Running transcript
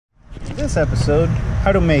this episode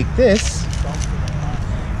how to make this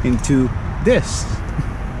into this.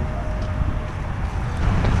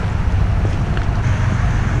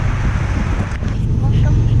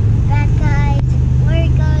 Welcome back, guys. We're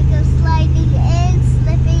gonna go sliding and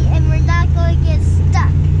slipping, and we're not going to get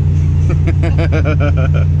stuck.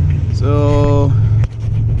 So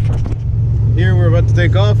here we're about to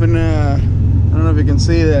take off, and I don't know if you can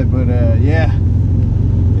see that, but yeah,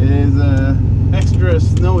 it is extra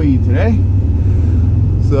snowy today.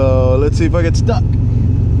 So let's see if I get stuck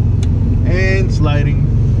and sliding.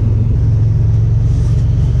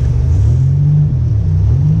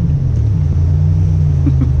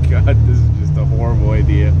 God, this is just a horrible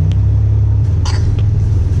idea.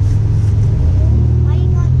 Why you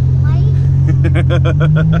not playing?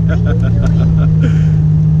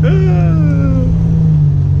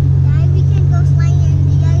 Dad, we can go sliding in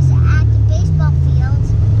the ice at the baseball field.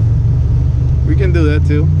 We can do that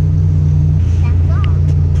too. That's all.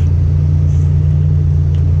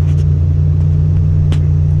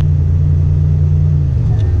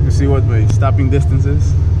 You see what my stopping distance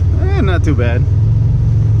is? Not too bad.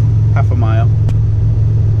 Half a mile.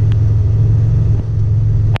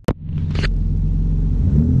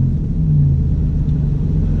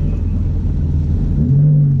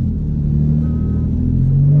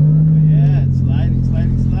 Yeah, it's sliding,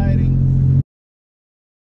 sliding, sliding.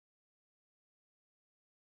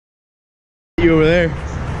 You over there.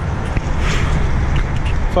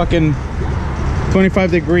 Fucking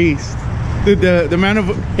 25 degrees. Dude, the amount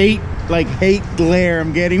of hate glare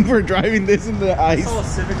I'm getting for driving this in the ice. I saw a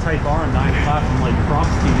Civic Type R in 95. I'm like, props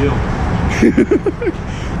to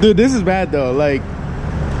you. Dude, this is bad though. Like,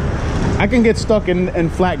 I can get stuck in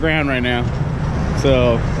flat ground right now.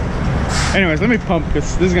 So anyways, let me pump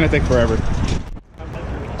because this is gonna take forever.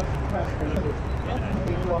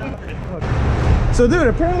 So dude,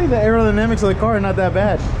 apparently the aerodynamics of the car are not that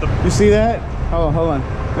bad. You see that? Oh, hold on.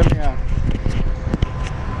 Let me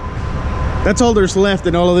that's all there's left,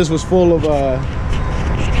 and all of this was full of it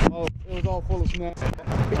was all full of snow.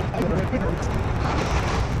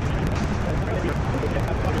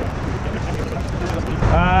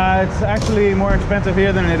 It's actually more expensive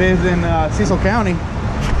here than it is in Cecil County,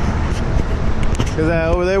 because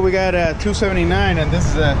over there we got $279 and this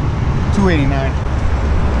is $289.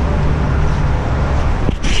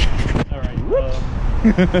 All right.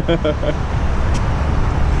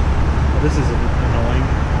 This is annoying.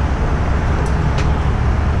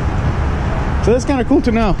 So that's kind of cool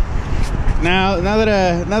to know. Now that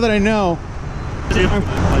I know. Yeah.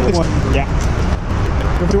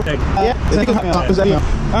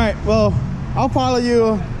 All right. Well, I'll follow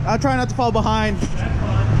you. I'll try not to fall behind.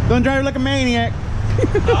 Don't drive like a maniac.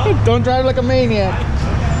 Don't drive like a maniac.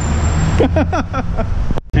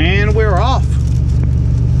 And we're off.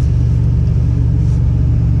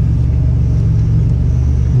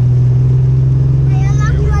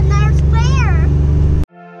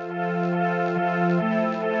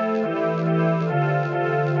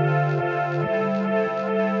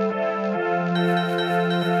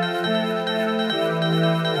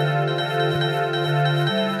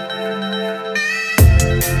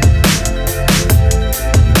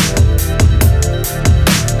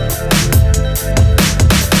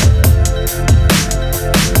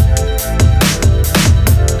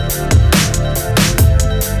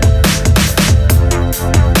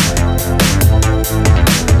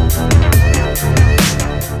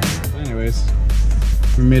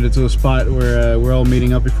 We made it to a spot where we're all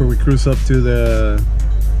meeting up before we cruise up to the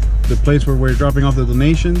place where we're dropping off the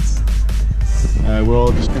donations. We're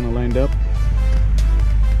all just kind of lined up,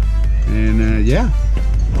 and yeah.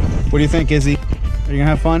 What do you think, Izzy? Are you gonna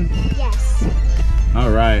have fun? Yes.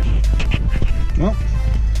 All right. Well,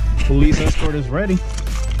 police escort is ready.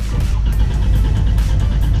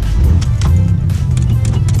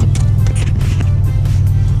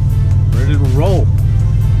 Ready to roll.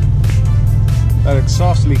 That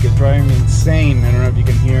exhaust leak is driving me insane. I don't know if you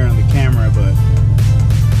can hear on the camera, but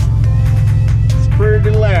it's pretty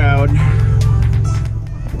loud.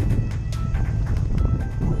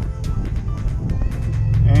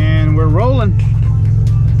 And we're rolling.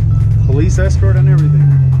 Police escort and everything.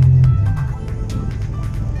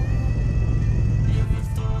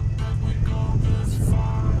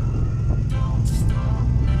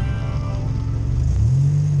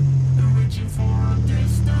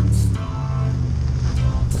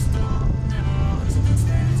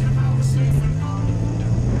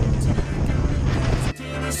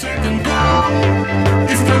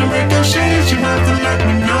 If you're gonna make a change, you have to let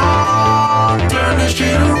me know. Turn this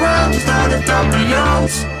shit around, start at top of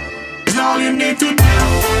yours. It's all you need to do.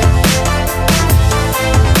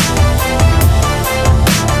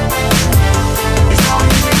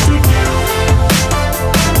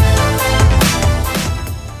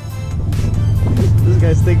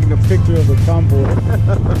 picture of the convoy.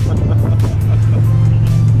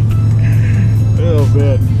 Oh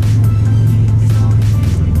man.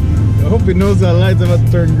 I hope he knows that light's about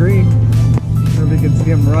to turn green. So we can see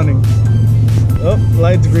him running. Oh,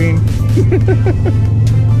 light's green.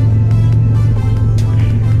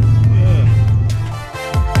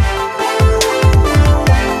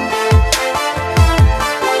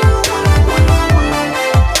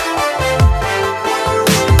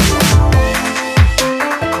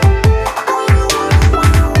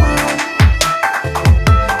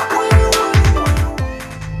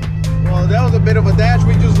 Bit of a dash.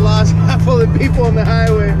 We just lost half of the people on the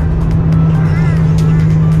highway.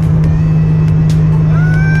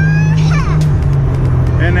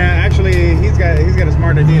 And actually, he's got a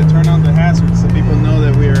smart idea. Turn on the hazards so people know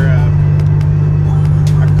that we're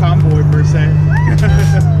a convoy per se.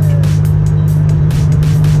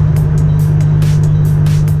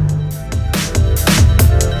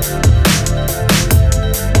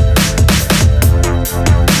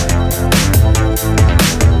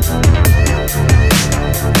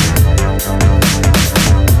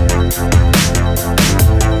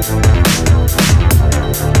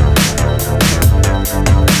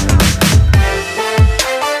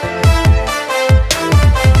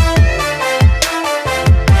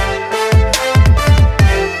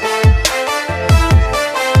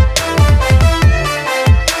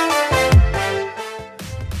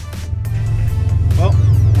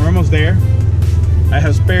 There, I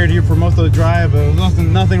have spared you for most of the drive, but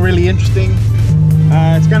nothing really interesting.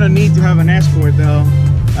 It's kind of neat to have an escort though,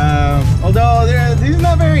 although he's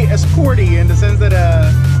not very escorty in the sense that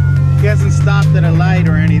he hasn't stopped at a light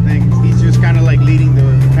or anything. He's just kind of like leading the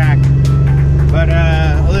pack. But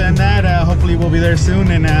other than that, hopefully we'll be there soon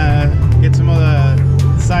and get some of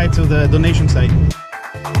the sites of the donation site.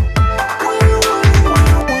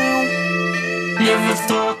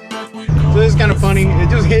 So this is kind of funny. It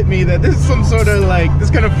just hit me that this is some sort of like, this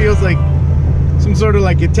kind of feels like some sort of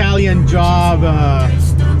like Italian job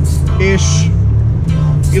ish,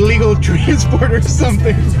 illegal transport or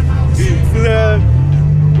something.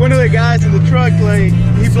 One of the guys in the truck, like,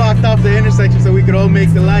 he blocked off the intersection so we could all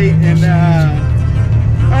make the light, and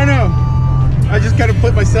I don't know, I just kind of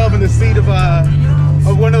put myself in the seat of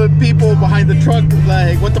one of the people behind the truck,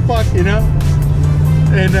 like, what the fuck, you know?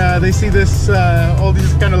 And they see this, all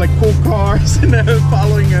these kind of like cool cars and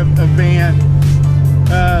following a van.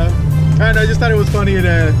 And I just thought it was funny.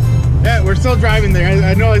 Yeah, we're still driving there.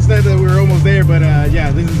 I know I said that we were almost there, but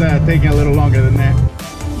yeah, this is taking a little longer than that.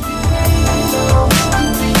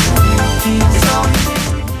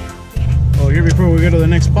 Oh, here before we go to the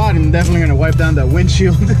next spot, I'm definitely gonna wipe down that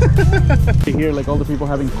windshield. You hear like all the people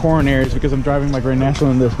having coronaries because I'm driving my Grand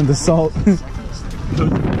National in the salt.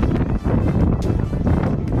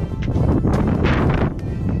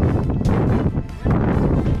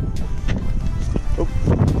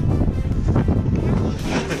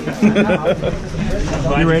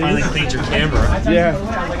 You ready? Finally cleaned your camera. Yeah.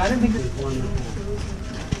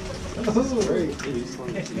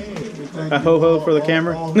 A ho-ho for the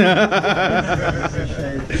camera.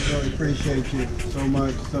 Really appreciate you so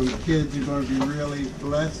much. Some kids are going to be really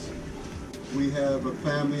blessed. We have a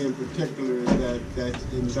family in particular that's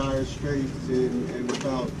in dire straits and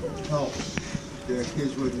without help. Their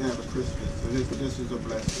kids wouldn't have a Christmas. So this is a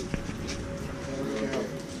blessing.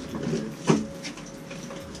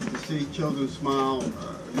 To see children smile,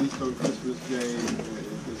 at least on Christmas Day, it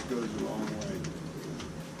just goes a long way.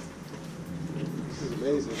 This is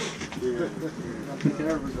amazing.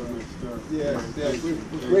 Yeah, we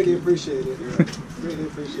greatly appreciate it. Greatly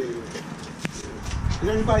appreciate it. Does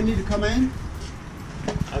anybody need to come in?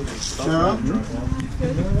 Sarah?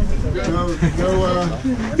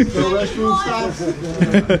 Go restroom stops?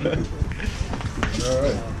 All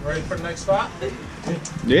right. Ready for the next spot?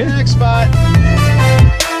 Yeah, next spot.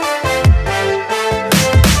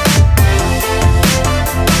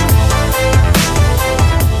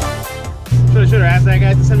 Should have asked that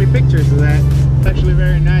guy to send me pictures of that. It's actually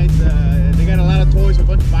very nice. They got a lot of toys, a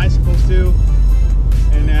bunch of bicycles too.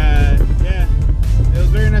 And yeah, it was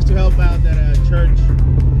very nice to help out that church.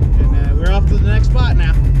 And we're off to the next spot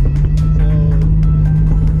now. So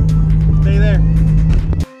stay there.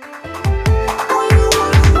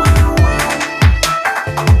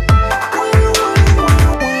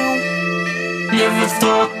 Never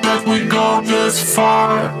thought that we'd go this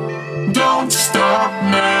far. Don't stop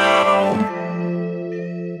now.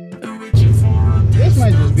 This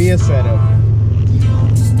might just be a setup.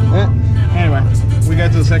 Anyway, we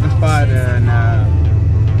got to the second spot and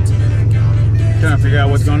trying to figure out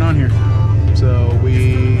what's going on here. So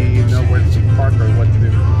we know where to park or what to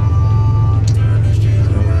do.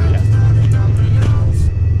 So yeah.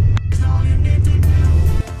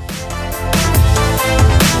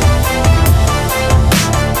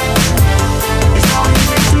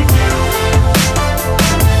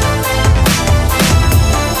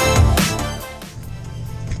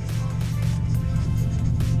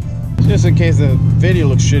 the video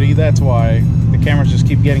looks shitty, that's why. The cameras just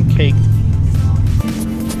keep getting caked.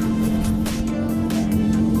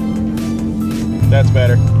 That's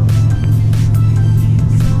better.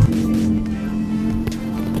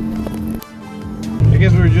 I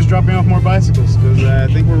guess we were just dropping off more bicycles because I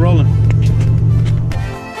think we're rolling.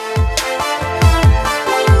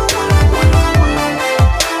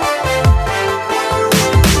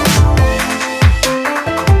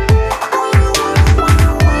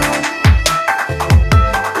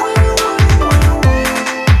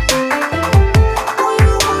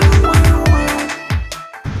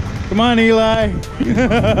 Come on, Eli.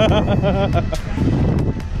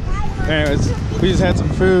 Anyways, we just had some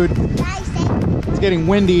food. It's getting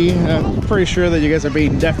windy. I'm pretty sure that you guys are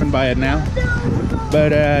being deafened by it now.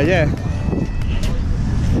 But yeah.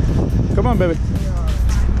 Come on, baby.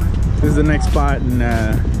 This is the next spot, and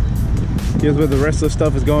here's where the rest of the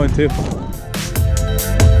stuff is going to.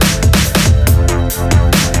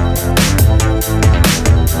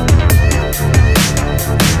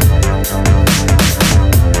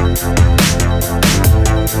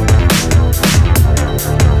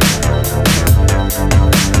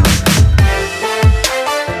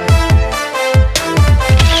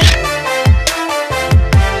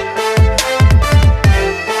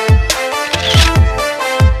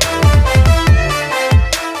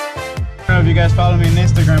 You guys follow me on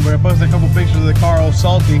Instagram, but I posted a couple pictures of the car all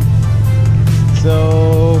salty.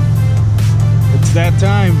 So it's that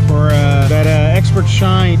time for that expert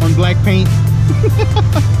shine on black paint.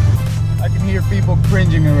 I can hear people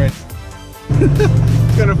cringing already.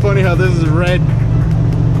 It's kind of funny how this is red.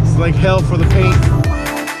 It's like hell for the paint.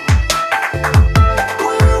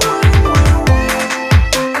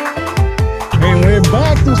 And we're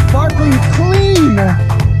back to sparkling clean.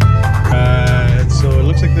 So it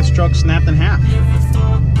looks like this truck snapped in half. That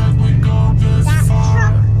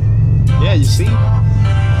truck Yeah, you see?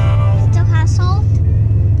 still has salt.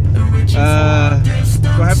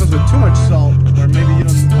 What happens with too much salt, or maybe you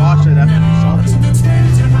don't wash it after you salt it.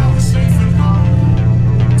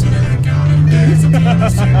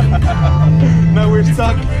 No, we're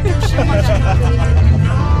stuck.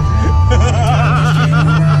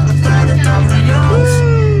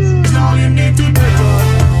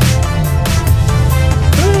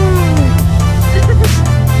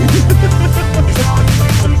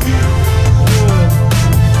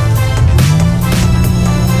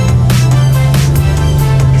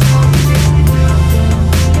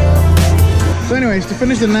 So anyways, to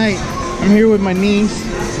finish the night, I'm here with my niece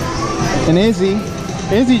and Izzy.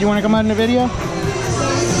 Izzy, do you want to come out in the video?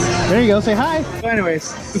 There you go, say hi. So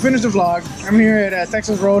anyways, to finish the vlog, I'm here at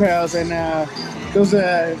Texas Roadhouse, and there was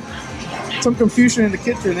some confusion in the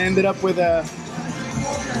kitchen. I ended up with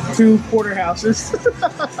 2 porterhouses.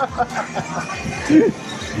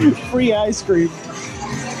 Free ice cream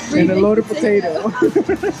and a loaded potato.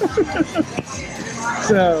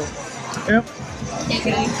 So, yep.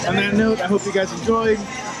 On that note, I hope you guys enjoyed.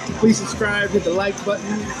 Please subscribe, hit the like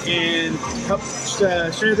button, and help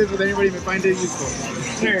share this with anybody who may find it useful.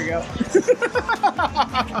 There you go.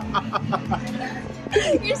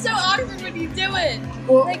 You're so awkward when you do it.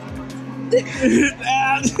 Well, Like,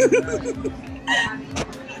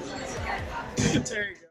 there you go.